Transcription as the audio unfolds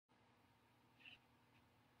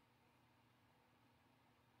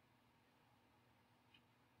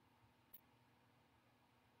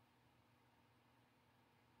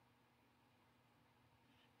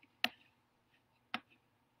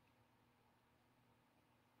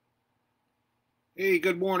Hey,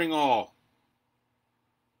 good morning, all.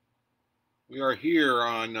 We are here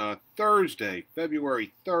on Thursday,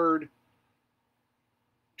 February 3rd,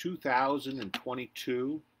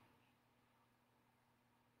 2022.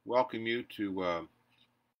 Welcome you to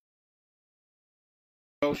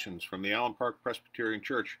Devotions from the Allen Park Presbyterian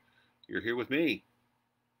Church. You're here with me,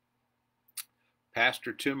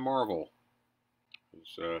 Pastor Tim Marvel.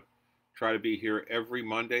 Try to be here every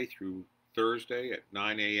Monday through Thursday at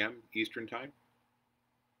 9 a.m. Eastern Time.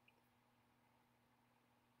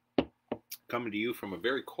 Coming to you from a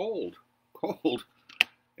very cold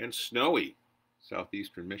and snowy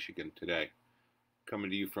southeastern Michigan today.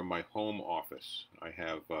 Coming to you from my home office. I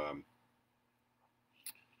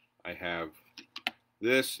have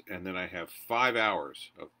this, and then I have 5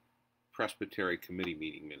 hours of Presbyterian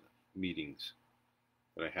committee meetings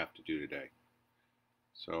that I have to do today.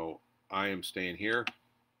 So I am staying here,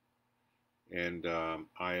 and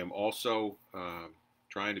I am also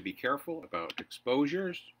trying to be careful about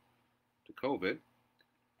exposures to COVID,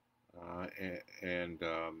 and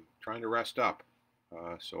trying to rest up.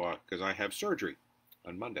 Because I have surgery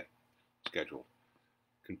on Monday scheduled,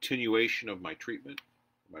 continuation of my treatment,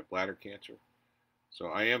 my bladder cancer. So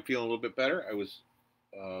I am feeling a little bit better. I was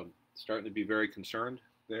starting to be very concerned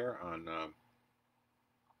there on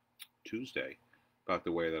Tuesday about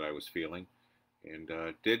the way that I was feeling, and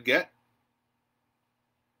did get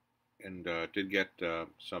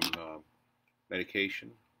some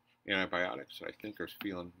medication, antibiotics. I think are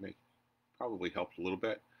feeling probably helped a little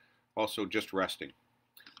bit. Also, just resting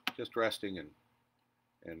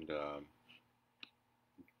and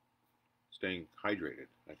staying hydrated,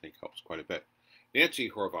 I think, helps quite a bit. Nancy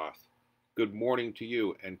Horvath, good morning to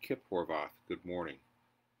you, and Kip Horvath, good morning.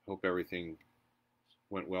 Hope everything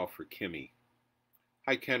went well for Kimmy.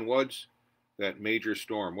 Hi, Ken Woods. That major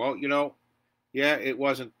storm. Well, yeah, it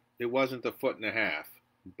wasn't the 1.5 feet,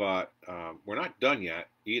 but we're not done yet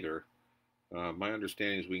either. My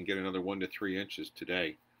understanding is we can get another 1 to 3 inches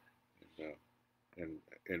today,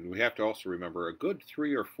 and we have to also remember a good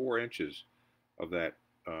 3 or 4 inches of that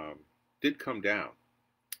did come down,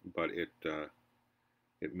 but it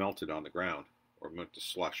melted on the ground or went to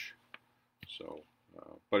slush. So,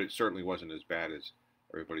 but it certainly wasn't as bad as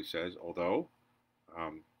everybody says. Although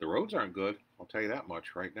the roads aren't good, I'll tell you that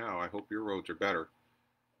much right now. I hope your roads are better.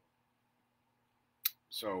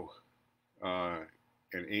 So,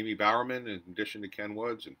 and Amy Bowerman, in addition to Ken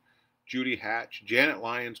Woods, and Judy Hatch, Janet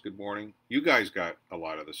Lyons, good morning. You guys got a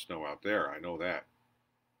lot of the snow out there. I know that.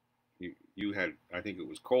 You had, I think it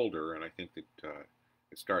was colder, and I think that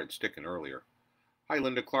it started sticking earlier. Hi,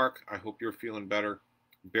 Linda Clark. I hope you're feeling better.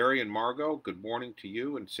 Barry and Margot, good morning to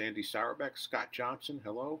you. And Sandy Sauerbeck, Scott Johnson,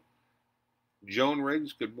 hello. Joan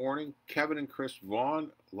Riggs, good morning. Kevin and Chris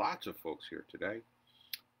Vaughn, lots of folks here today.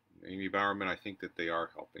 Amy Bowerman, I think that they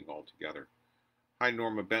are helping all together. Hi,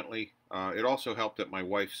 Norma Bentley. It also helped that my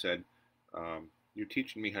wife said, you're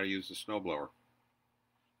teaching me how to use the snowblower.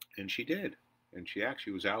 And she did. And she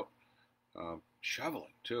actually was out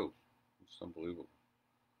shoveling, too. It's unbelievable.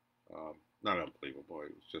 Not unbelievable.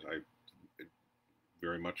 It was just, I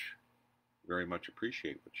very much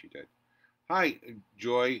appreciate what she did. Hi,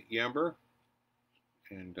 Joy Yamber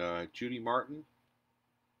and Judy Martin.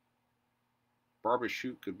 Barbara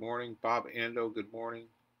Shute, good morning. Bob Ando, good morning.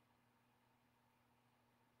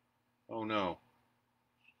 Oh no.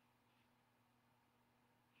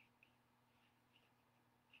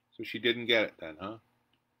 So she didn't get it then, huh?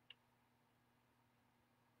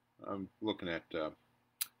 I'm looking at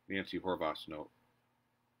Nancy Horvath's note.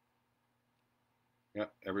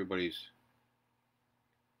 Yep, everybody's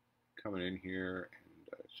coming in here, and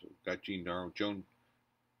so we've got Jean Darrow, Joan,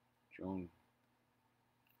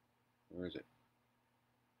 where is it?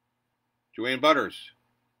 Joanne Butters,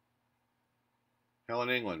 Helen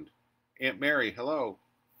England, Aunt Mary, hello.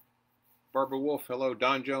 Barbara Wolf, hello.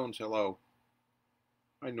 Don Jones, hello.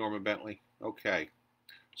 Hi, Norma Bentley. Okay.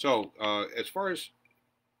 So as far as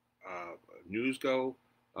news go,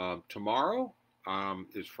 tomorrow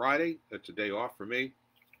is Friday. That's a day off for me.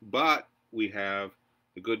 But we have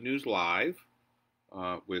the Good News Live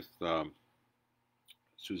with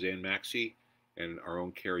Suzanne Maxey and our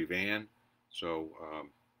own Carrie Van. So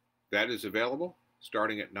that is available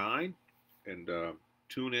starting at 9, and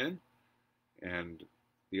tune in. And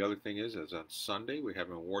the other thing is on Sunday we have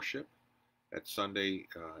a worship. That Sunday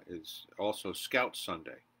is also Scout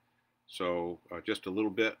Sunday. So just a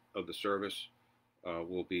little bit of the service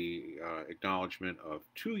will be acknowledgement of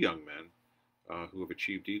 2 young men who have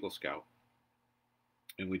achieved Eagle Scout.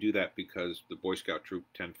 And we do that because the Boy Scout Troop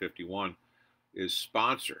 1051 is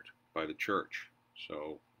sponsored by the church.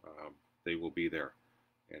 So they will be there.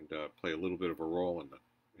 and play a little bit of a role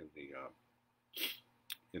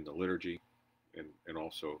in the liturgy, and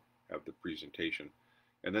also have the presentation.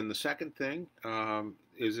 And then the second thing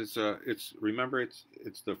is remember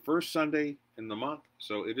it's the first Sunday in the month,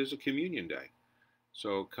 so it is a communion day.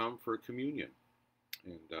 So come for communion,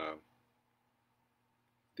 and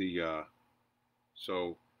the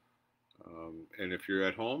so and if you're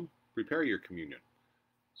at home, prepare your communion.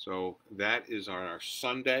 So that is on our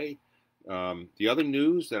Sunday. The other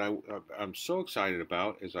news that I'm so excited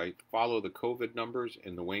about is I follow the COVID numbers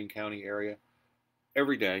in the Wayne County area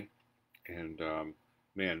every day, and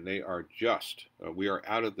man, they are just we are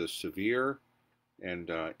out of the severe and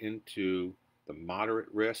into the moderate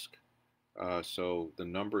risk. So the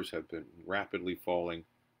numbers have been rapidly falling,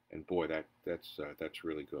 and boy, that's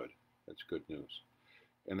really good. That's good news.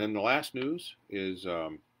 And then the last news is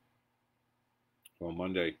well,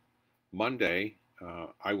 Monday,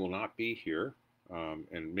 I will not be here,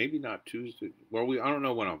 and maybe not Tuesday. Well, I don't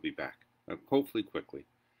know when I'll be back. Hopefully quickly,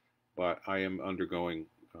 but I am undergoing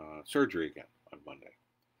surgery again on Monday,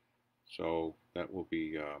 so that will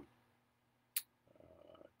be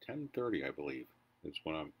 10:30, I believe, is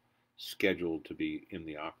when I'm scheduled to be in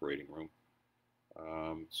the operating room.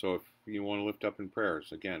 So if you want to lift up in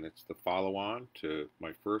prayers, again, it's the follow-on to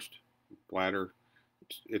my first bladder.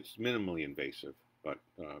 It's minimally invasive, but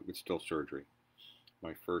it's still surgery.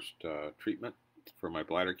 My first treatment for my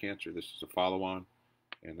bladder cancer. This is a follow-on,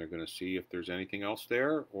 and they're going to see if there's anything else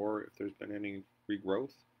there or if there's been any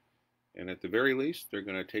regrowth. And at the very least, they're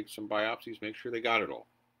going to take some biopsies, make sure they got it all.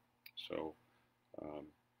 So,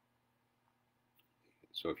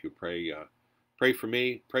 so if you pray, pray for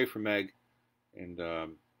me, pray for Meg, and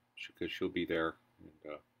because she'll be there.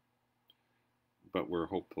 And, but we're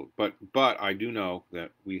hopeful. But I do know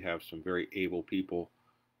that we have some very able people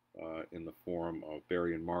in the form of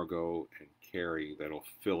Barry and Margot and Carrie that'll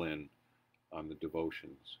fill in on the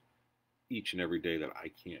devotions each and every day that I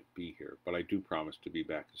can't be here. But I do promise to be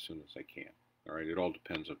back as soon as I can. All right. It all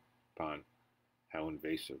depends upon how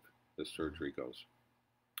invasive the surgery goes.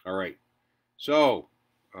 All right. So,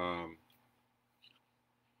 and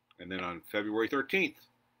then on February 13th,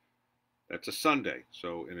 that's a Sunday.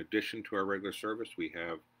 So in addition to our regular service, we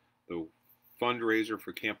have the fundraiser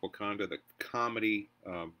for Camp Wakanda, the comedy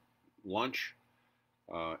lunch.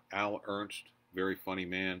 Al Ernst, very funny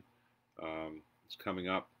man, is coming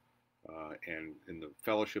up. And in the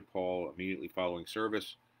fellowship hall, immediately following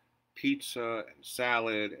service, pizza and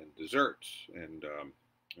salad and desserts and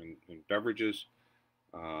beverages.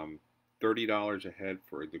 $30 a head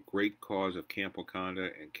for the great cause of Camp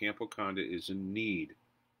Wakanda, and Camp Wakanda is in need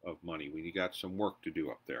of money. We got some work to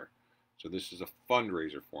do up there. So this is a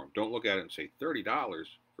fundraiser for them. Don't look at it and say $30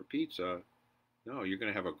 for pizza. No, you're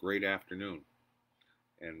going to have a great afternoon.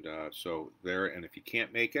 And so there, and if you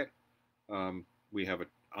can't make it, we have an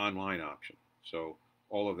online option. So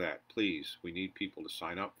all of that, please, we need people to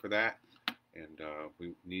sign up for that. And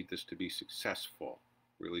we need this to be successful,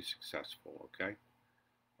 really successful, okay?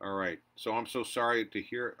 All right, so I'm so sorry to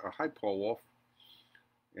hear, hi Paul Wolf,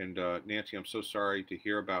 and Nancy, I'm so sorry to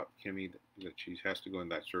hear about Kimmy, that she has to go in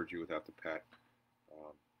that surgery without the pet.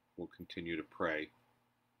 We'll continue to pray.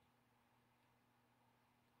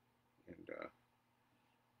 And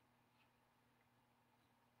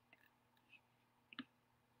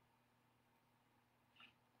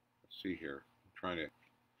let's see here, I'm trying to,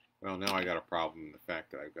 well, now I got a problem in the fact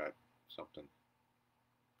that I've got something.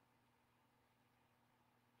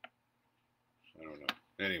 I don't know.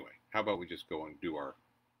 Anyway, how about we just go and do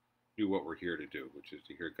what we're here to do, which is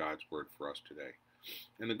to hear God's word for us today.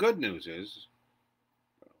 And the good news is,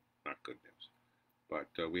 well, not good news,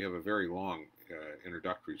 but we have a very long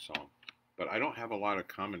introductory song, but I don't have a lot of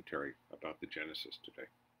commentary about the Genesis today.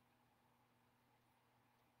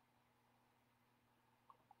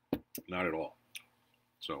 Not at all.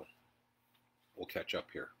 So we'll catch up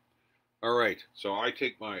here. All right. So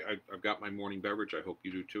I've got my morning beverage. I hope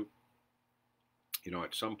you do too. You know,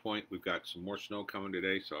 at some point, we've got some more snow coming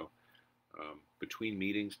today, so between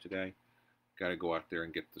meetings today, got to go out there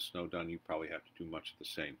and get the snow done. You probably have to do much of the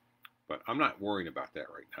same. But I'm not worrying about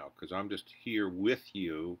that right now because I'm just here with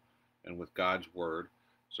you and with God's Word.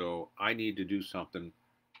 So I need to do something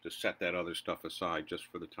to set that other stuff aside just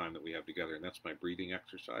for the time that we have together. And that's my breathing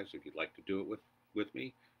exercise. If you'd like to do it with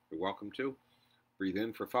me, you're welcome to. Breathe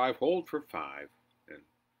in for 5, hold for 5, and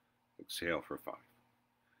exhale for 5.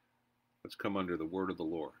 Let's come under the word of the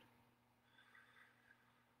Lord.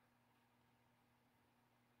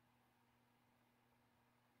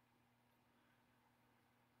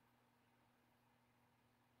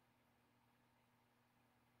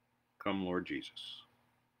 Come, Lord Jesus.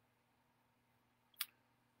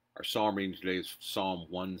 Our psalm reading today is Psalm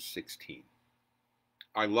 116.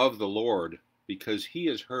 I love the Lord because he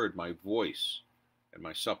has heard my voice and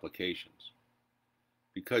my supplications.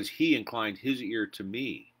 Because he inclined his ear to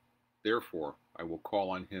me, therefore I will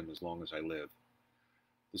call on him as long as I live.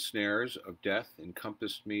 The snares of death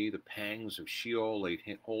encompassed me, the pangs of Sheol laid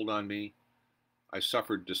hold on me. I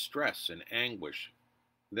suffered distress and anguish.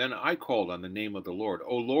 Then I called on the name of the Lord.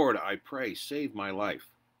 O Lord, I pray, save my life.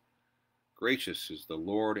 Gracious is the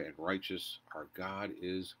Lord and righteous. Our God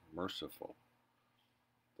is merciful.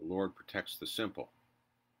 The Lord protects the simple.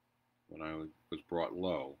 When I was brought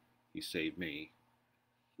low, he saved me.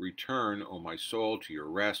 Return, O my soul, to your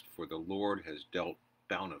rest, for the Lord has dealt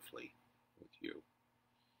bountifully with you.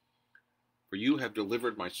 For you have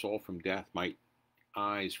delivered my soul from death, my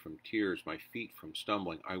eyes from tears, my feet from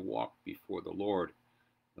stumbling. I walked before the Lord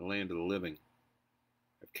in the land of the living.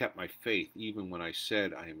 I've kept my faith, even when I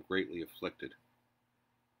said I am greatly afflicted.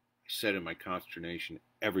 I said in my consternation,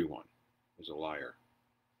 everyone is a liar.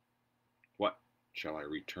 What shall I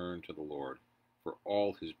return to the Lord for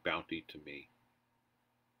all his bounty to me?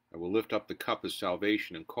 I will lift up the cup of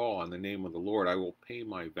salvation and call on the name of the Lord. I will pay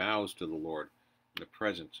my vows to the Lord in the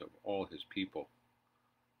presence of all his people.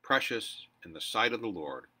 Precious in the sight of the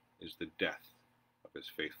Lord is the death of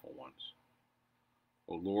his faithful ones.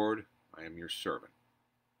 O Lord, I am your servant.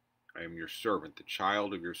 I am your servant, the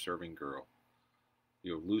child of your serving girl.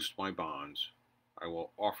 You have loosed my bonds. I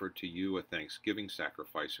will offer to you a thanksgiving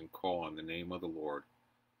sacrifice and call on the name of the Lord.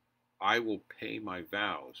 I will pay my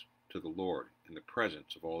vows to the Lord in the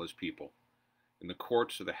presence of all his people, in the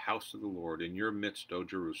courts of the house of the Lord, in your midst, O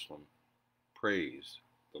Jerusalem. Praise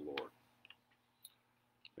the Lord.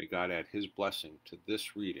 May God add his blessing to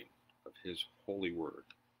this reading of his holy word.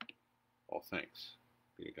 All thanks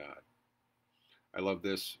be to God. I love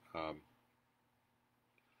this.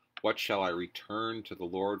 What shall I return to the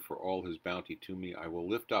Lord for all his bounty to me? I will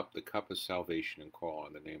lift up the cup of salvation and call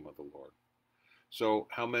on the name of the Lord. So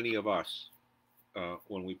how many of us,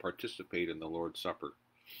 when we participate in the Lord's Supper,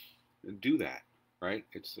 do that, right?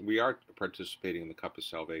 We are participating in the cup of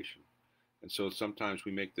salvation. And so sometimes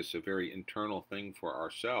we make this a very internal thing for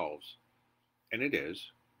ourselves, and it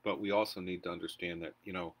is, but we also need to understand that,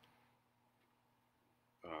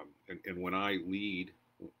 and when I lead,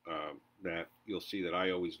 that you'll see that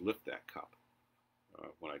I always lift that cup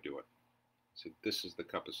when I do it. So this is the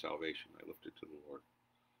cup of salvation. I lift it to the Lord.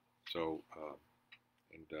 So,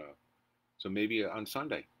 so maybe on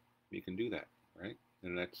Sunday you can do that, right?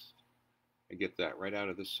 And I get that right out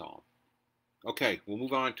of this psalm. Okay, we'll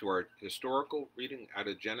move on to our historical reading out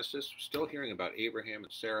of Genesis. We're still hearing about Abraham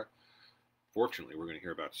and Sarah. Fortunately, we're going to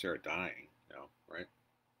hear about Sarah dying now, right?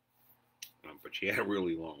 But she had a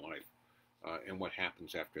really long life. And what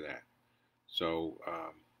happens after that. So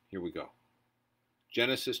here we go.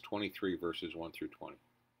 Genesis 23, verses 1 through 20.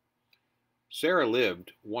 Sarah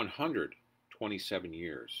lived 127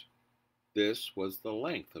 years. This was the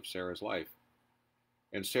length of Sarah's life.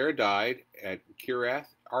 And Sarah died at Kiriath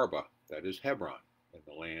Arba, that is Hebron, in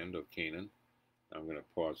the land of Canaan. I'm going to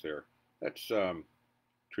pause there. That's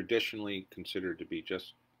traditionally considered to be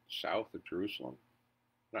just south of Jerusalem.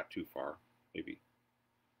 Not too far, maybe.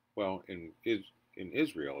 Well, in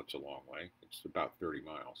Israel, it's a long way. It's about 30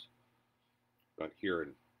 miles. But here in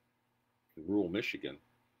rural Michigan,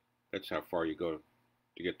 that's how far you go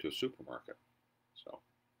to get to a supermarket. So,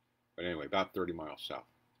 but anyway, about 30 miles south.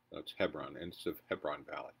 That's Hebron, and it's the Hebron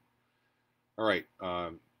Valley. All right,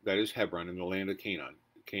 that is Hebron in the land of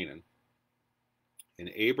Canaan.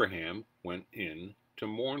 And Abraham went in to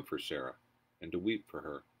mourn for Sarah and to weep for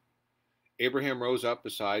her. Abraham rose up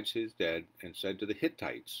beside his dead and said to the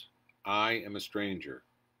Hittites, I am a stranger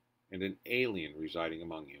and an alien residing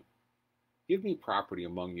among you. Give me property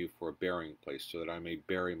among you for a burying place so that I may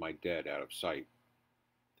bury my dead out of sight.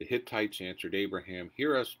 The Hittites answered Abraham,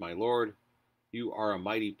 Hear us, my lord. You are a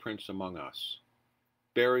mighty prince among us.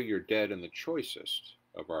 Bury your dead in the choicest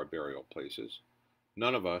of our burial places.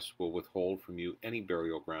 None of us will withhold from you any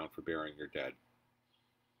burial ground for burying your dead.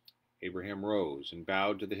 Abraham rose and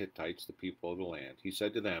bowed to the Hittites, the people of the land. He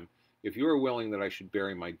said to them, If you are willing that I should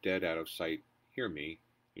bury my dead out of sight, hear me,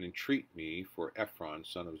 and entreat me for Ephron,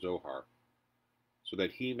 son of Zohar, so that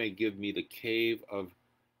he may give me the cave of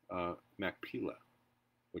Machpelah,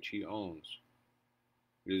 which he owns.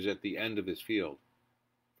 It is at the end of his field.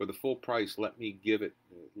 For the full price, let him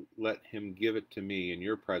give it to me in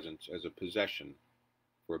your presence as a possession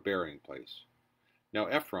for a burying place. Now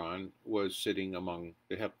Ephron was sitting among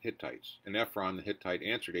the Hittites, and Ephron the Hittite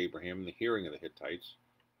answered Abraham in the hearing of the Hittites,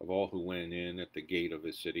 of all who went in at the gate of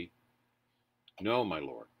his city, No, my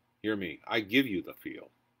lord, hear me, I give you the field,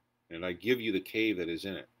 and I give you the cave that is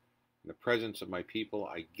in it. In the presence of my people,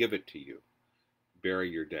 I give it to you. Bury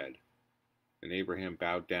your dead. And Abraham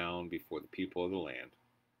bowed down before the people of the land.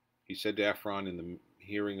 He said to Ephron in the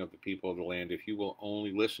hearing of the people of the land, if you will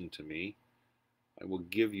only listen to me, I will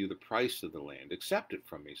give you the price of the land. Accept it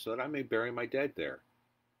from me, so that I may bury my dead there.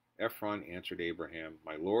 Ephron answered Abraham,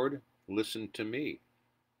 my lord, listen to me.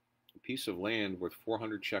 A piece of land worth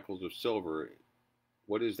 400 shekels of silver,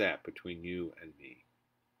 what is that between you and me?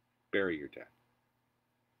 Bury your dead.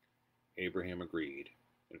 Abraham agreed,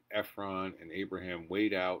 and Ephron and Abraham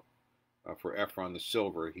weighed out for Ephron the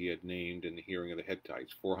silver he had named in the hearing of the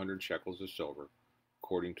Hittites, 400 shekels of silver,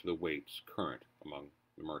 according to the weights current among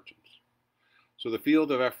the merchants. So the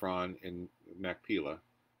field of Ephron in Machpelah,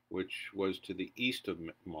 which was to the east of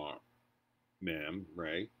Mamre,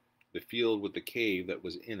 the field with the cave that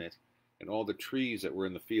was in it, and all the trees that were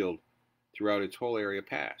in the field throughout its whole area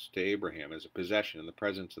passed to Abraham as a possession in the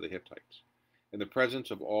presence of the Hittites, in the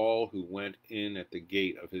presence of all who went in at the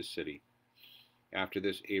gate of his city. After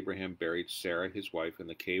this, Abraham buried Sarah, his wife, in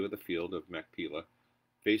the cave of the field of Machpelah,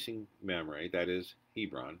 facing Mamre, that is,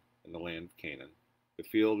 Hebron, in the land of Canaan. The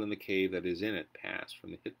field and the cave that is in it passed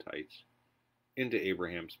from the Hittites into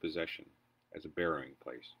Abraham's possession as a burying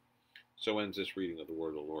place. So ends this reading of the word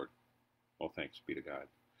of the Lord. All thanks be to God.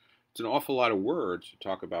 It's an awful lot of words to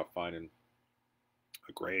talk about finding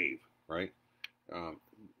a grave, right?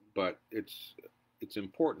 But it's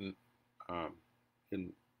important.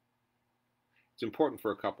 It's important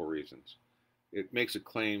for a couple reasons. It makes a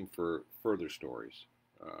claim for further stories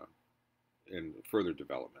and further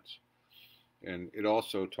developments. And it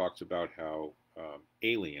also talks about how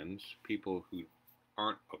aliens, people who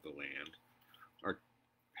aren't of the land, are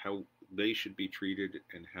how they should be treated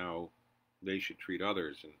and how they should treat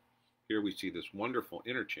others. And here we see this wonderful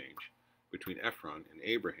interchange between Ephron and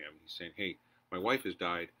Abraham. He's saying, "Hey, my wife has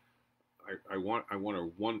died. I want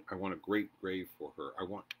a great grave for her. I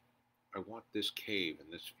want this cave in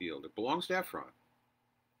this field. It belongs to Ephron,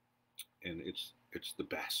 and it's the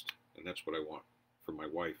best. And that's what I want for my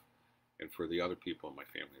wife and for the other people in my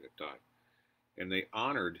family that died." And they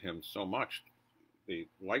honored him so much. They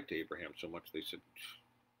liked Abraham so much. They said,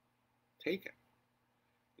 "Take it."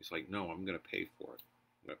 He's like, "No, I'm going to pay for it.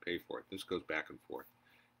 I'm going to pay for it." This goes back and forth.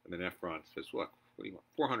 And then Ephron says, "Look, what do you want?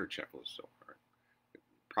 400 shekels of silver."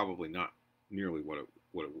 Probably not nearly what it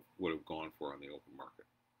would have gone for on the open market.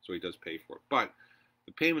 So he does pay for it. But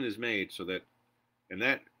the payment is made so that, and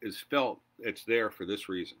that is felt, it's there for this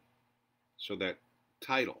reason. So that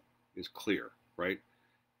title is clear, right?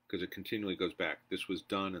 Because it continually goes back. This was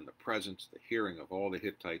done in the presence, the hearing of all the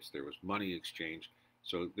Hittites. There was money exchanged.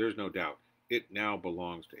 So there's no doubt. It now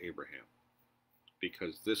belongs to Abraham.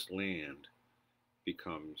 Because this land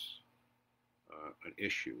becomes an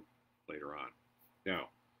issue later on. Now,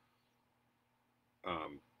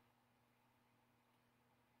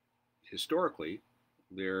 historically,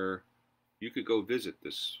 you could go visit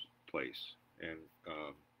this place, and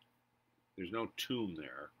there's no tomb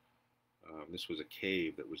there. This was a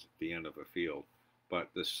cave that was at the end of a field,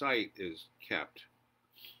 but the site is kept.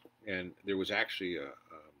 And there was actually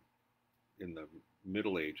in the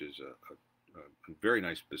Middle Ages, a very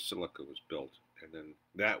nice basilica was built, and then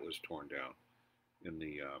that was torn down in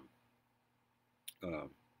the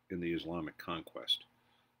Islamic conquest.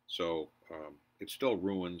 So it's still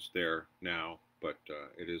ruins there now, but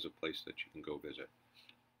it is a place that you can go visit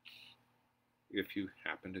if you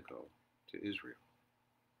happen to go to Israel.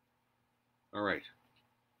 All right.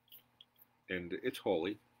 And it's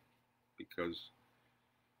holy because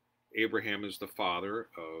Abraham is the father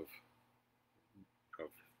of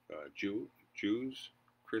Jews,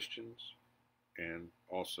 Christians, and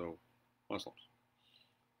also Muslims,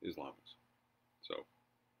 Islamics. So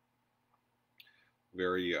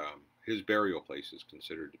his burial place is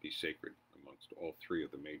considered to be sacred amongst all three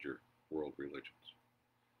of the major world religions.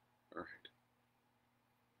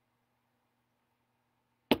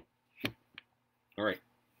 All right.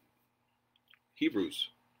 Hebrews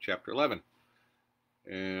chapter 11,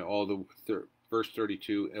 and all the verse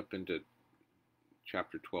 32 up into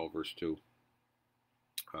chapter 12, verse 2.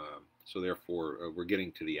 So therefore, we're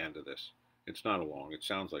getting to the end of this. It's not a long. It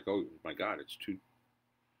sounds like, oh my God, it's two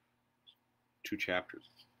chapters.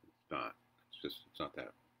 It's not. It's not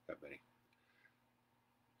that many.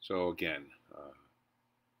 So again,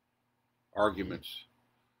 arguments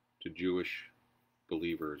to Jewish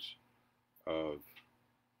believers of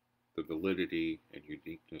the validity and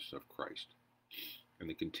uniqueness of Christ and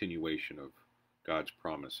the continuation of God's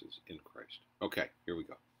promises in Christ. Okay, here we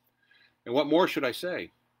go. And what more should I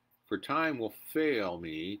say? For time will fail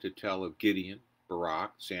me to tell of Gideon,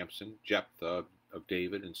 Barak, Samson, Jephthah, of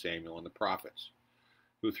David and Samuel and the prophets,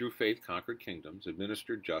 who through faith conquered kingdoms,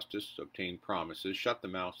 administered justice, obtained promises, shut the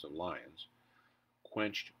mouths of lions,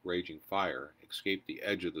 quenched raging fire, escaped the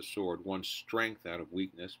edge of the sword, won strength out of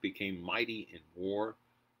weakness, became mighty in war,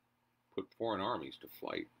 put foreign armies to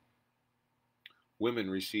flight. Women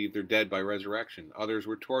received their dead by resurrection. Others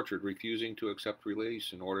were tortured, refusing to accept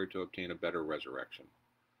release in order to obtain a better resurrection.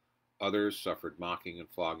 Others suffered mocking and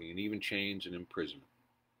flogging, and even chains and imprisonment.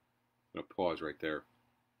 I'm going to pause right there.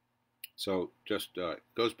 So just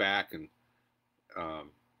goes back and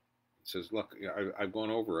says, look, I've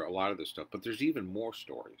gone over a lot of this stuff, but there's even more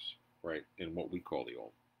stories, right, in what we call the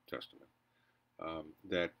Old Testament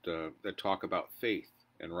that talk about faith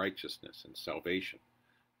and righteousness and salvation.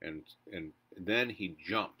 And then he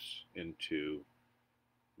jumps into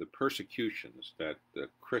the persecutions that the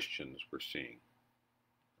Christians were seeing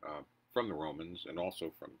from the Romans and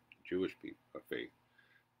also from Jewish people of faith.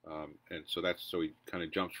 And so he kind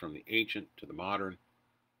of jumps from the ancient to the modern,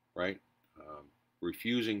 right?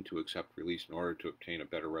 Refusing to accept release in order to obtain a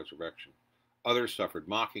better resurrection. Others suffered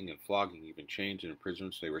mocking and flogging, even chains and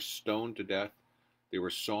imprisonments. They were stoned to death. They were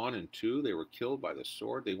sawn in two. They were killed by the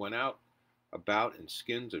sword. They went out about in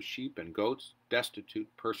skins of sheep and goats, destitute,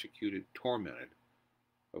 persecuted, tormented,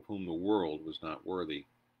 of whom the world was not worthy.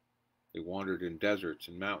 They wandered in deserts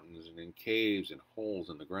and mountains and in caves and holes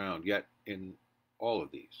in the ground. Yet in all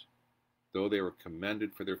of these, though they were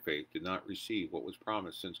commended for their faith, did not receive what was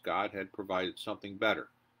promised, since God had provided something better,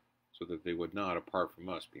 so that they would not, apart from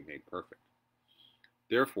us, be made perfect.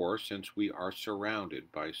 Therefore, since we are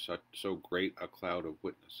surrounded by so great a cloud of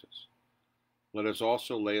witnesses, let us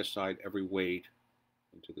also lay aside every weight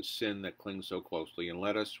and to the sin that clings so closely, and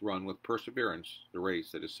let us run with perseverance the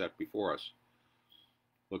race that is set before us,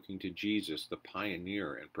 looking to Jesus, the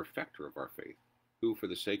pioneer and perfecter of our faith, who, for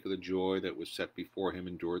the sake of the joy that was set before him,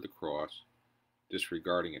 endured the cross,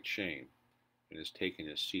 disregarding its shame, and has taken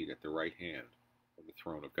his seat at the right hand of the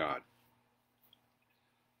throne of God.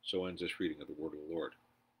 So ends this reading of the word of the Lord.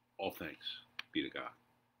 All thanks be to God.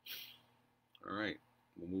 All right,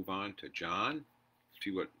 we'll move on to John,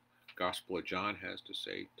 see what Gospel of John has to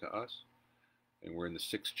say to us. And we're in the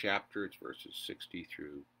 6th chapter. It's verses 60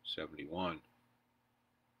 through 71.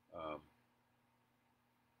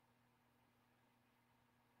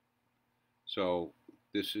 So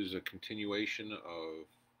this is a continuation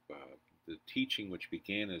of the teaching which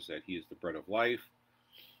began as that he is the bread of life.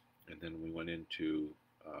 And then we went into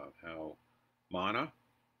how manna,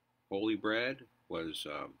 holy bread, was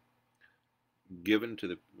given to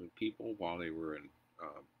the people while they were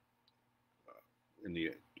in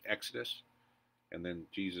the Exodus. And then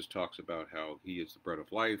Jesus talks about how he is the bread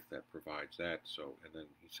of life that provides that. So, and then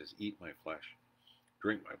he says, eat my flesh,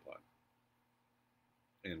 drink my blood.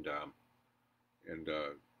 And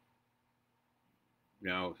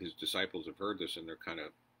now his disciples have heard this, and they're kind of,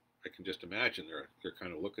 I can just imagine they're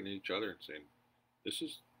kind of looking at each other and saying, this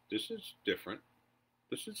is different.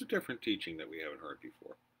 This is a different teaching that we haven't heard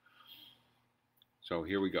before. So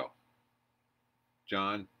here we go.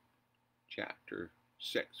 John chapter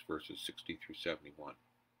 6, verses 60 through 71.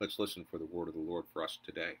 Let's listen for the word of the Lord for us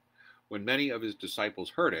today. When many of his disciples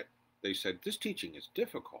heard it, they said, this teaching is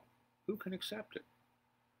difficult. Who can accept it?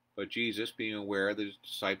 But Jesus, being aware that his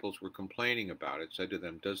disciples were complaining about it, said to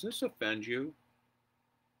them, does this offend you?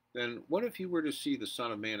 Then what if you were to see the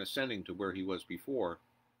Son of Man ascending to where he was before?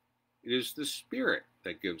 It is the Spirit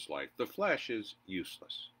that gives life. The flesh is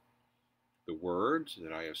useless. The words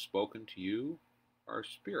that I have spoken to you are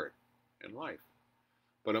spirit and life.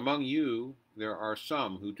 But among you there are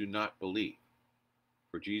some who do not believe.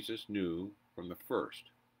 For Jesus knew from the first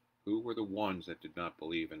who were the ones that did not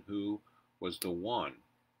believe and who was the one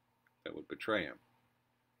that would betray him.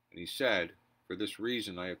 And he said, for this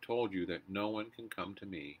reason I have told you that no one can come to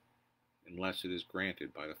me unless it is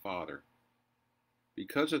granted by the Father.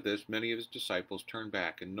 Because of this, many of his disciples turned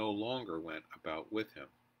back and no longer went about with him.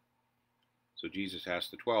 So Jesus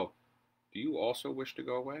asked the 12, do you also wish to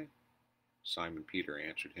go away? Simon Peter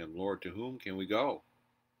answered him, Lord, to whom can we go?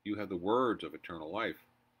 You have the words of eternal life.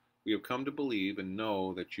 We have come to believe and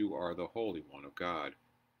know that you are the Holy One of God.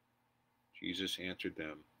 Jesus answered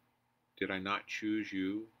them, did I not choose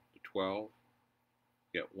you, the 12?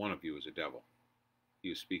 Yet one of you is a devil. He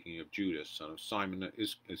is speaking of Judas, son of Simon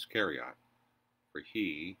Iscariot, for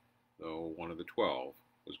he, though one of the 12,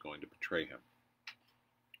 was going to betray him.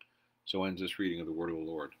 So ends this reading of the word of the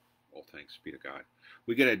Lord. All thanks be to God.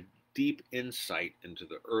 We get a deep insight into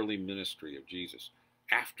the early ministry of Jesus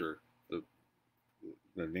after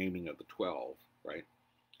the naming of the 12, right?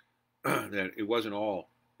 That it wasn't all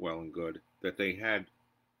well and good, that they had,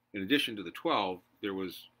 in addition to the 12, there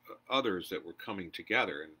was others that were coming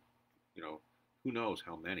together, and who knows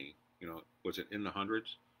how many, was it in the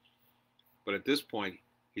hundreds? But at this point,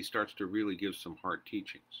 he starts to really give some hard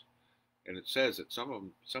teachings. And it says that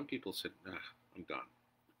some people said, nah, I'm done.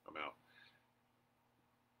 I'm out.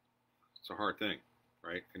 It's a hard thing,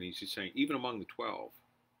 right? And he's just saying, even among the 12,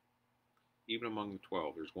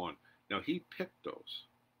 there's one. Now, he picked those.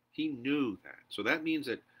 He knew that. So that means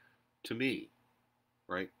that, to me,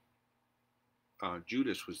 right,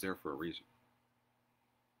 Judas was there for a reason.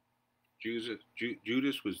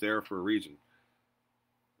 Judas was there for a reason.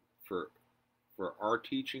 For our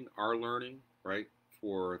teaching, our learning, right?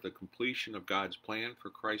 For the completion of God's plan for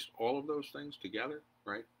Christ, all of those things together,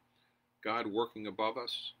 right? God working above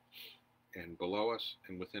us and below us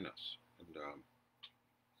and within us. And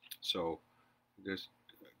so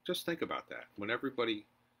just think about that. When everybody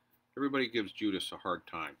gives Judas a hard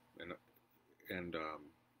time, and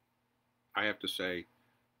I have to say,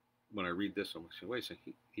 when I read this, I'm saying, wait a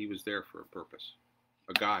second, he was there for a purpose,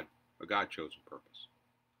 a God chosen purpose.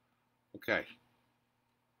 Okay.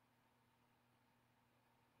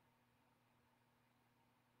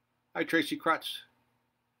 Hi, Tracy Krutz.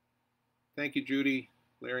 Thank you, Judy,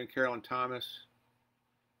 Larry and Carolyn Thomas,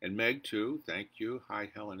 and Meg too. Thank you. Hi,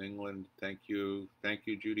 Helen England. Thank you. Thank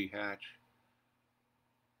you, Judy Hatch.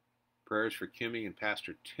 Prayers for Kimmy and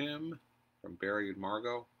Pastor Tim from Barry and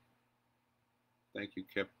Margot. Thank you,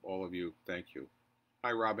 Kip. All of you. Thank you.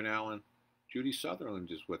 Hi, Robin Allen. Judy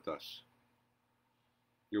Sutherland is with us.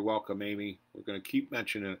 You're welcome, Amy. We're going to keep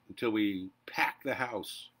mentioning it until we pack the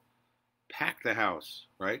house. Pack the house,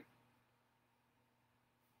 right?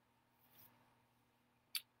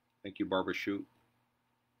 Thank you, Barbara Shute.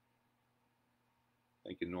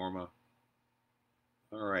 Thank you, Norma.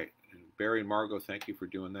 All right. And Barry and Margot, thank you for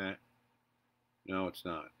doing that. No, it's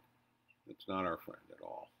not. It's not our friend at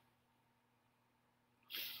all.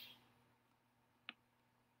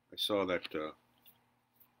 I saw that.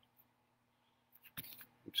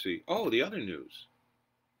 Let's see. Oh, the other news.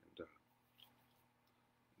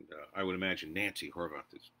 And I would imagine Nancy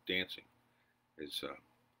Horvath is dancing. Is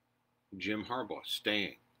Jim Harbaugh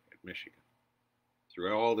staying at Michigan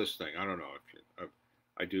through all this thing? I don't know if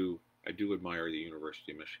I do admire the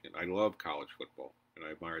University of Michigan. I love college football, and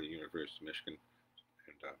I admire the University of Michigan.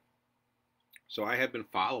 And so I have been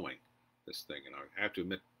following this thing, and I have to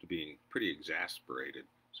admit to being pretty exasperated,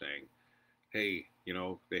 saying, hey,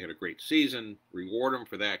 they had a great season, reward them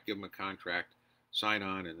for that, give them a contract, sign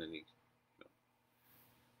on, and then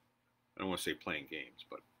I don't want to say playing games,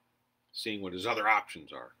 but seeing what his other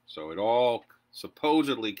options are. So it all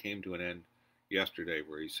supposedly came to an end yesterday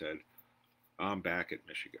where he said, I'm back at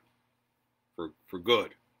Michigan for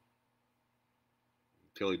good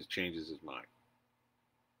until he changes his mind.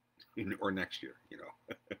 Or next year,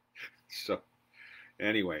 So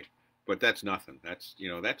anyway, but that's nothing. That's,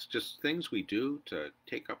 that's just things we do to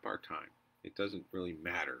take up our time. It doesn't really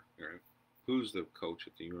matter. Right? Who's the coach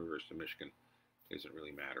at the University of Michigan doesn't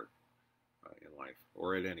really matter in life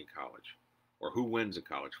or at any college, or who wins a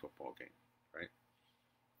college football game, right?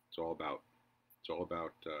 It's all about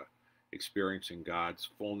experiencing God's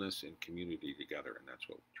fullness in community together, and that's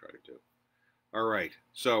what we try to do. All right,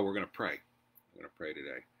 so we're going to pray. I'm going to pray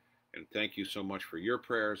today. And thank you so much for your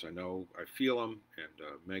prayers. I know I feel them, and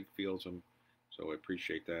Meg feels them, so I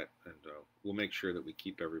appreciate that. And we'll make sure that we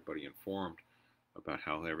keep everybody informed about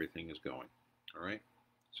how everything is going. All right?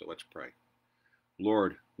 So let's pray.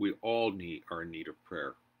 Lord, we all are in need of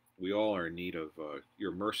prayer. We all are in need of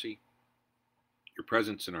your mercy, your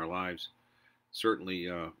presence in our lives. Certainly,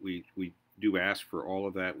 we do ask for all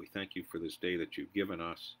of that. We thank you for this day that you've given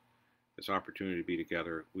us, this opportunity to be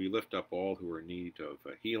together. We lift up all who are in need of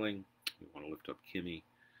healing. We want to lift up Kimmy.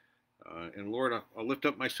 And Lord, I'll lift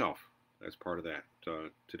up myself as part of that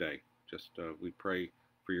today. Just we pray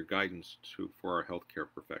for your guidance for our healthcare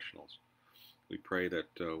professionals. We pray that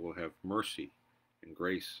we'll have mercy and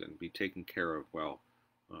grace and be taken care of well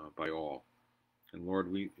by all. And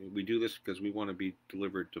Lord, we do this because we want to be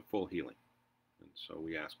delivered to full healing. And so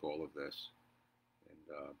we ask all of this.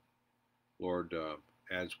 And Lord,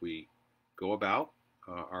 as we go about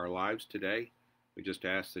our lives today, we just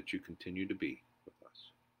ask that you continue to be with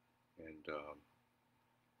us. And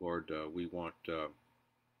Lord, we want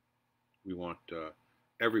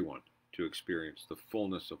everyone to experience the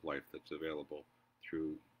fullness of life that's available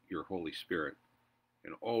through your Holy Spirit.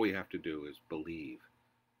 And all we have to do is believe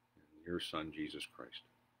in your Son, Jesus Christ.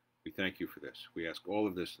 We thank you for this. We ask all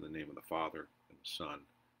of this in the name of the Father, and the Son,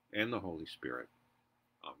 and the Holy Spirit.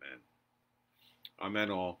 Amen. Amen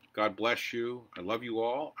all. God bless you. I love you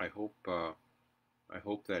all. I hope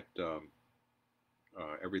that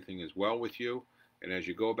everything is well with you. And as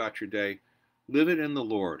you go about your day, live it in the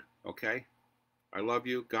Lord, okay? I love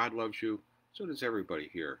you. God loves you. So does everybody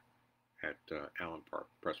here at Allen Park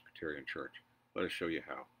Presbyterian Church. Let us show you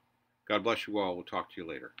how. God bless you all. We'll talk to you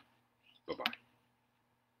later. Bye-bye.